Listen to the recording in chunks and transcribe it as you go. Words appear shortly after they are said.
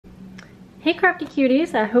Hey crafty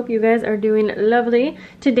cuties, I hope you guys are doing lovely.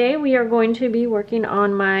 Today we are going to be working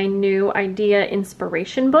on my new idea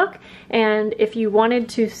inspiration book, and if you wanted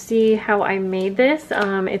to see how I made this,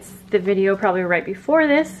 it's the video probably right before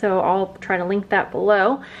this, so I'll try to link that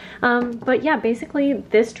below. But yeah, basically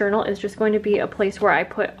this journal is just going to be a place where I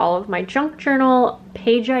put all of my junk journal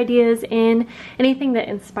page ideas in, anything that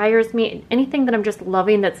inspires me, anything that I'm just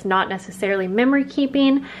loving that's not necessarily memory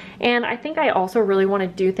keeping. And I think I also really want to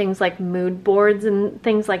do things like mood boards and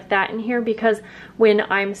things like that in here, because when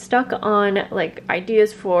I'm stuck on like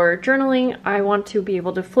ideas for journaling, I want to be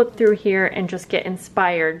able to flip through here and just get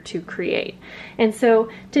inspired to create. And so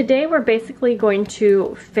today we're basically going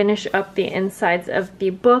to finish up the insides of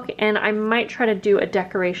the book, and I might try to do a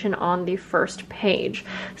decoration on the first page.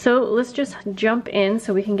 So let's just jump in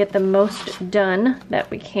so we can get the most done that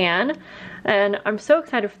we can. And I'm so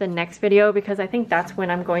excited for the next video because I think that's when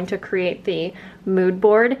I'm going to create the mood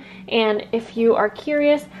board. And if you are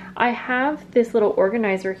curious, I have this little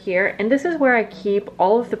organizer here, and this is where I keep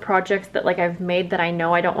all of the projects that like I've made that I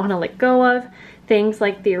know I don't want to let go of. Things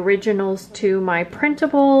like the originals to my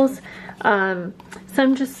printables,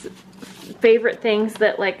 some just favorite things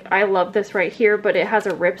that like I love this right here, but it has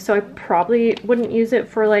a rip, so I probably wouldn't use it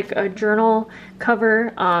for like a journal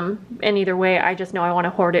cover. And either way, I just know I want to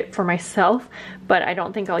hoard it for myself, but I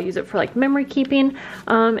don't think I'll use it for like memory keeping.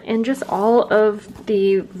 And just all of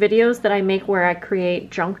the videos that I make where I create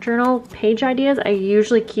junk journal page ideas, I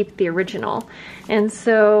usually keep the original. And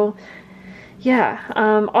so yeah,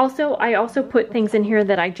 I also put things in here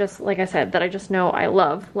that I just, like I said, that I just know I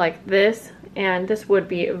love, like this. And this would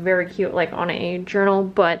be very cute like on a journal,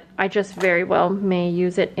 but I just very well may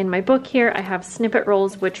use it in my book here. I have snippet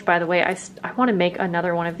rolls, which by the way, I want to make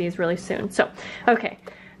another one of these really soon. So, okay,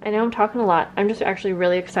 I know I'm talking a lot. I'm just actually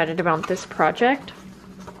really excited about this project.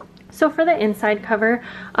 So for the inside cover,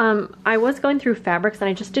 I was going through fabrics and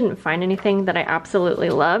I just didn't find anything that I absolutely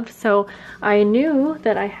loved. So I knew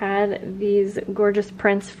that I had these gorgeous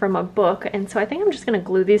prints from a book, and so I think I'm just gonna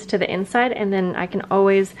glue these to the inside, and then I can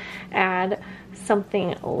always add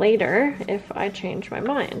something later if I change my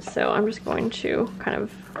mind. So I'm just going to kind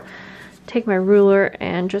of take my ruler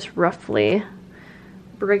and just roughly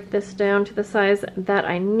break this down to the size that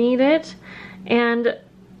I need it. And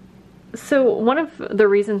so one of the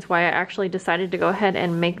reasons why I actually decided to go ahead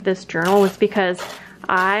and make this journal was because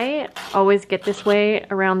I always get this way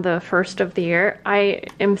around the first of the year. I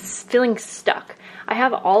am feeling stuck. I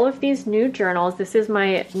have all of these new journals. This is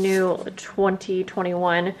my new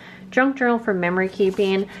 2021 junk journal for memory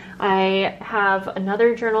keeping. I have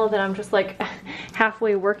another journal that I'm just like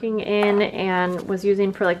halfway working in and was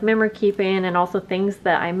using for like memory keeping and also things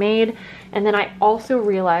that I made. And then I also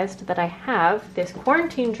realized that I have this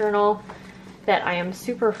quarantine journal that I am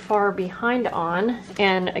super far behind on.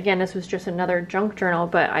 And again, this was just another junk journal,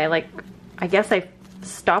 but I guess I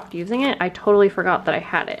stopped using it. I totally forgot that I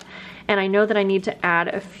had it. And I know that I need to add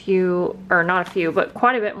a few, or not a few, but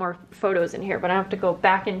quite a bit more photos in here, but I have to go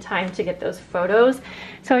back in time to get those photos.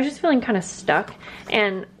 So I was just feeling kind of stuck.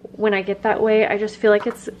 And when I get that way, I just feel like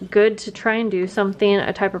it's good to try and do something,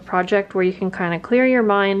 a type of project where you can kind of clear your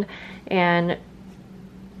mind and,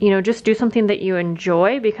 you know, just do something that you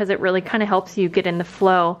enjoy, because it really kind of helps you get in the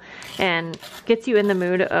flow and gets you in the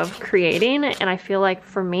mood of creating. And I feel like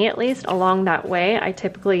for me, at least, along that way, I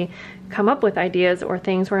typically come up with ideas or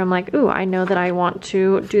things where I'm like, ooh, I know that I want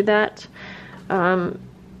to do that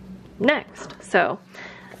next. So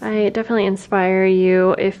I definitely inspire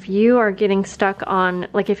you if you are getting stuck on,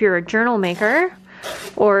 like if you're a journal maker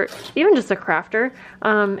or even just a crafter,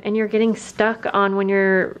 and you're getting stuck on when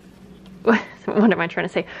you're, what am I trying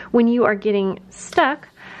to say? When you are getting stuck,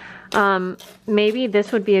 maybe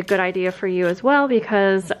this would be a good idea for you as well,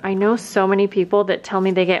 because I know so many people that tell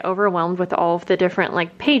me they get overwhelmed with all of the different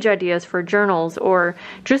like page ideas for journals, or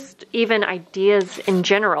just even ideas in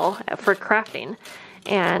general for crafting.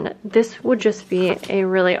 And this would just be a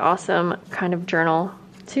really awesome kind of journal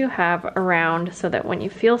to have around, so that when you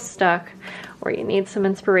feel stuck or you need some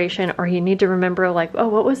inspiration, or you need to remember like, oh,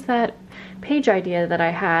 what was that page idea that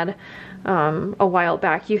I had a while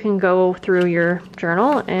back, you can go through your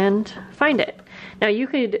journal and find it. Now you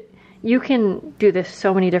can do this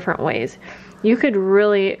so many different ways. You could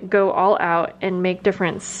really go all out and make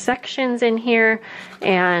different sections in here,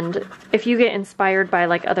 and if you get inspired by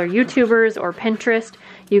like other YouTubers or Pinterest,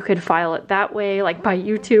 you could file it that way, like by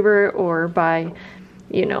YouTuber or by,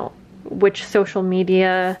 you know, which social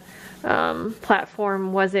media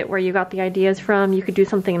platform was it where you got the ideas from. You could do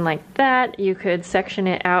something like that. You could section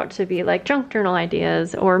it out to be like junk journal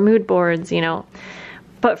ideas or mood boards, you know.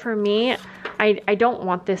 But for me, I don't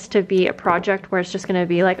want this to be a project where it's just gonna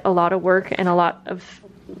be like a lot of work and a lot of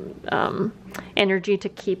energy to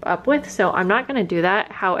keep up with. So I'm not gonna do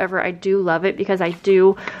that. However, I do love it because I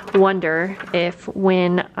do wonder if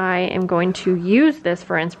when I am going to use this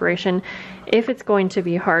for inspiration, if it's going to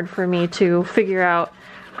be hard for me to figure out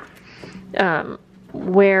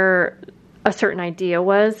where a certain idea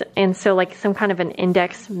was, and so like some kind of an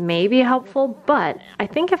index may be helpful. But I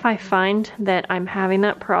think if I find that I'm having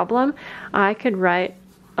that problem, I could write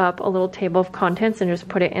up a little table of contents and just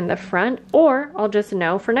put it in the front, or I'll just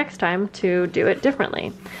know for next time to do it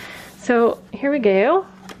differently. So here we go.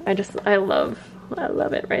 I love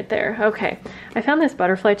it right there. Okay, I found this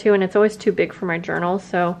butterfly too, and it's always too big for my journal,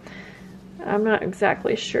 so I'm not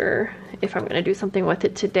exactly sure if I'm gonna do something with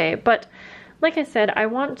it today. But like I said, I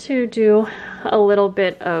want to do a little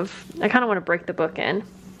bit of, I kind of want to break the book in.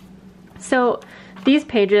 So these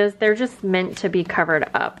pages, they're just meant to be covered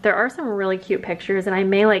up. There are some really cute pictures, and I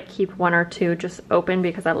may like keep one or two just open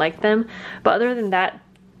because I like them. But other than that,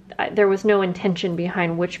 there was no intention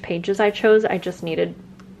behind which pages I chose. I just needed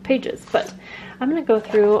pages. But I'm gonna go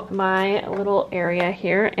through my little area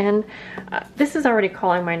here, and this is already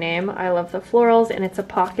calling my name. I love the florals, and it's a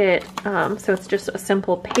pocket, so it's just a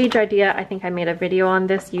simple page idea. I think I made a video on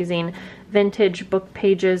this using vintage book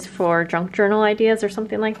pages for junk journal ideas or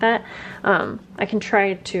something like that. I can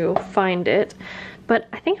try to find it, but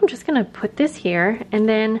I think I'm just gonna put this here, and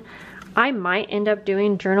then I might end up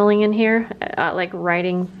doing journaling in here, like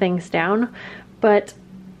writing things down. But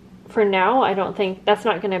for now, I don't think that's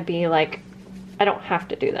not gonna be like, I don't have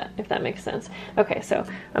to do that, if that makes sense. Okay, so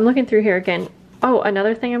I'm looking through here again. Oh,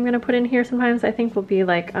 another thing I'm gonna put in here sometimes I think will be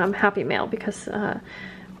like Happy Mail, because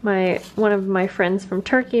one of my friends from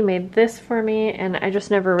Turkey made this for me, and I just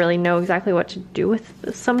never really know exactly what to do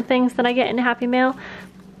with some things that I get in Happy Mail.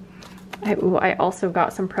 I also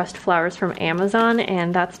got some pressed flowers from Amazon,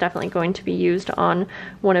 and that's definitely going to be used on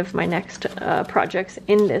one of my next projects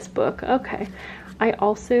in this book. Okay, I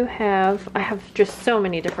have just so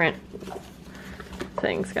many different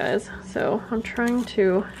things, guys, so I'm trying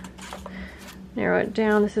to narrow it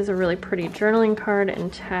down. This is a really pretty journaling card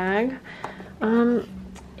and tag.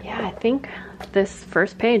 Yeah, I think this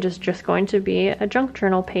first page is just going to be a junk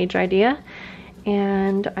journal page idea,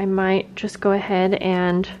 and I might just go ahead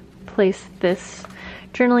and place this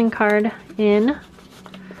journaling card in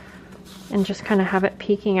and just kind of have it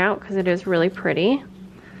peeking out because it is really pretty.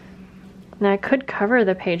 Now I could cover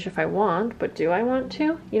the page if I want, but do I want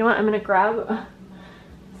to? You know what, I'm gonna grab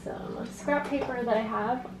some scrap paper that I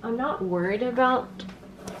have. I'm not worried about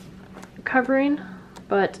covering,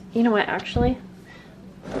 but you know what, actually,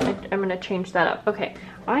 I'm gonna change that up. Okay,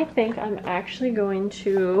 I think I'm actually going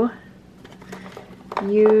to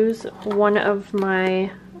use one of my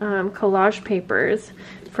collage papers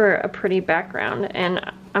for a pretty background, and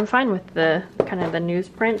I'm fine with the kind of the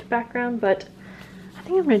newsprint background, but I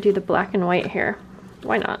think I'm gonna do the black and white here.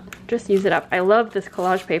 Why not? Just use it up. I love this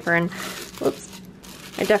collage paper, and whoops,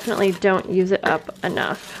 I definitely don't use it up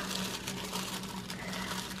enough.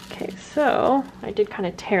 Okay, so I did kind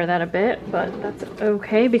of tear that a bit, but that's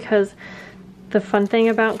okay, because the fun thing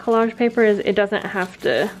about collage paper is it doesn't have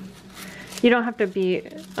to, you don't have to be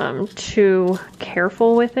too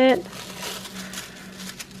careful with it.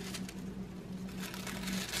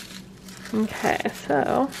 Okay,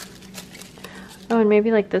 so, oh, and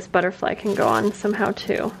maybe like this butterfly can go on somehow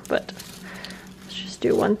too, but let's just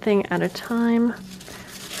do one thing at a time.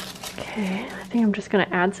 Okay, I think I'm just gonna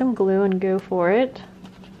add some glue and go for it.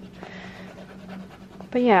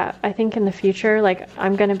 But yeah, I think in the future, like,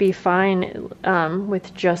 I'm gonna be fine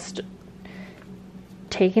with just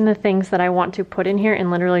taking the things that I want to put in here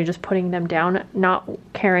and literally just putting them down, not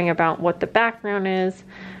caring about what the background is.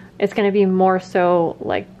 It's gonna be more so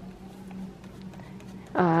like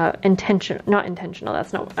not intentional,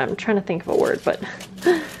 that's not, I'm trying to think of a word, but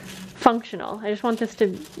functional. I just want this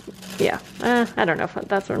to, yeah, I don't know if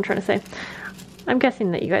that's what I'm trying to say. I'm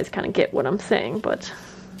guessing that you guys kind of get what I'm saying, but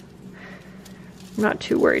I'm not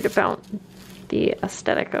too worried about the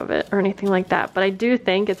aesthetic of it or anything like that. But I do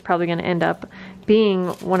think it's probably going to end up being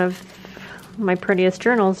one of my prettiest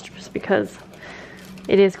journals, just because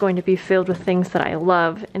it is going to be filled with things that I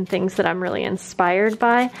love and things that I'm really inspired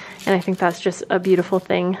by. And I think that's just a beautiful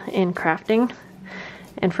thing in crafting.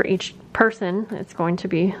 And for each person, it's going to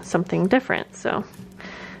be something different. So,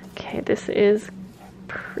 okay, this is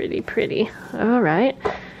pretty pretty. All right,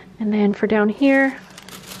 and then for down here,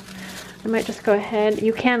 I might just go ahead.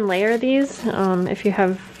 You can layer these. If you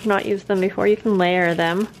have not used them before, you can layer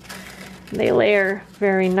them. They layer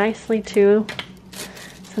very nicely too,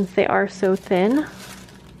 since they are so thin.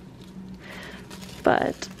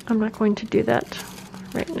 but I'm not going to do that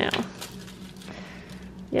right now.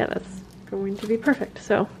 Yeah, that's going to be perfect.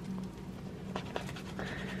 So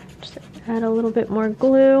just add a little bit more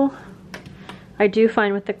glue. I do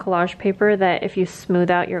find with the collage paper that if you smooth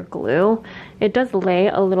out your glue, it does lay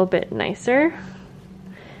a little bit nicer.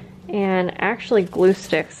 And actually glue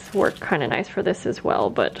sticks work kind of nice for this as well,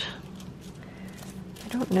 but I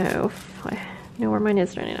don't know if I know where mine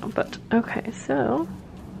is right now. But okay, so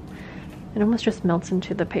it almost just melts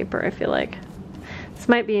into the paper, I feel like. This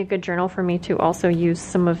might be a good journal for me to also use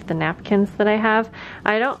some of the napkins that I have.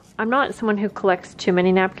 I'm not someone who collects too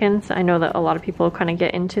many napkins. I know that a lot of people kind of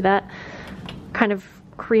get into that kind of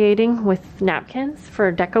creating with napkins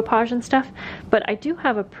for decoupage and stuff, but I do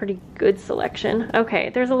have a pretty good selection. Okay,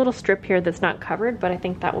 there's a little strip here that's not covered, but I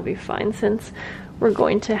think that will be fine since we're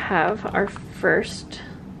going to have our first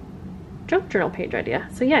junk journal page idea.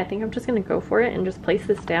 So yeah, I think I'm just gonna go for it and just place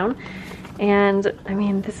this down. And I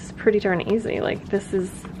mean, this is pretty darn easy. Like, this is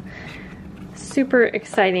super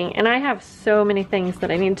exciting, and I have so many things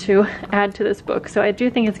that I need to add to this book, so I do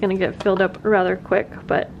think it's gonna get filled up rather quick,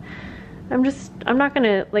 but I'm not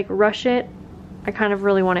gonna like rush it. I kind of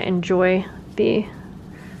really want to enjoy the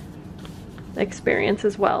experience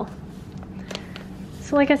as well.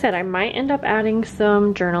 So like I said, I might end up adding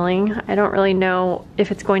some journaling. I don't really know if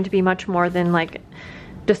it's going to be much more than like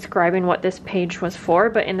describing what this page was for,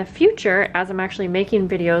 but in the future, as I'm actually making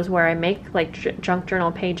videos where I make like junk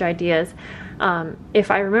journal page ideas,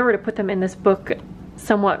 if I remember to put them in this book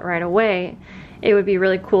somewhat right away, it would be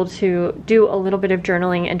really cool to do a little bit of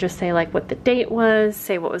journaling and just say like what the date was,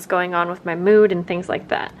 say what was going on with my mood and things like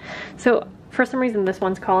that. So for some reason this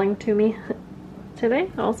one's calling to me today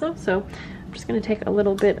also, so I'm just gonna take a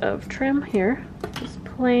little bit of trim here, just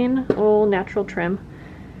plain old natural trim.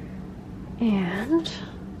 And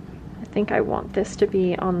I think I want this to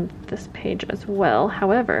be on this page as well.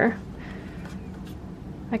 However,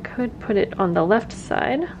 I could put it on the left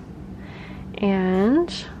side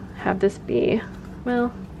and have this be,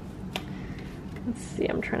 well, let's see,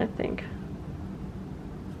 I'm trying to think.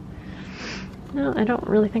 No, I don't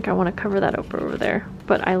really think I want to cover that up over there,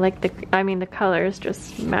 but I like the colors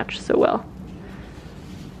just match so well.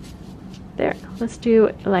 There, let's do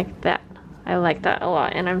it like that. I like that a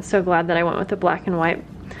lot, and I'm so glad that I went with the black and white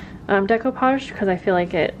decoupage because I feel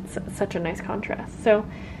like it's such a nice contrast. So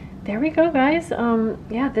there we go, guys.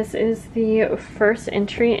 Yeah, this is the first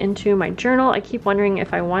entry into my journal. I keep wondering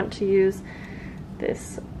if I want to use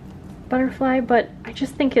this butterfly, but I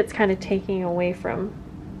just think it's kind of taking away from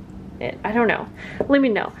it. I don't know. Let me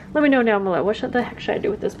know. Let me know down below. What the heck should I do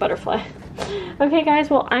with this butterfly? Okay, guys,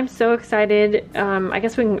 well, I'm so excited. I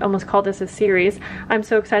guess we can almost call this a series. I'm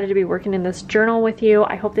so excited to be working in this journal with you.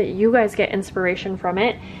 I hope that you guys get inspiration from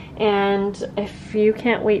it. And if you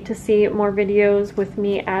can't wait to see more videos with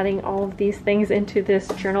me adding all of these things into this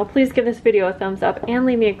journal, please give this video a thumbs up and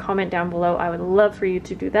leave me a comment down below. I would love for you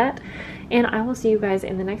to do that. And I will see you guys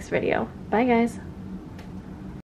in the next video. Bye, guys.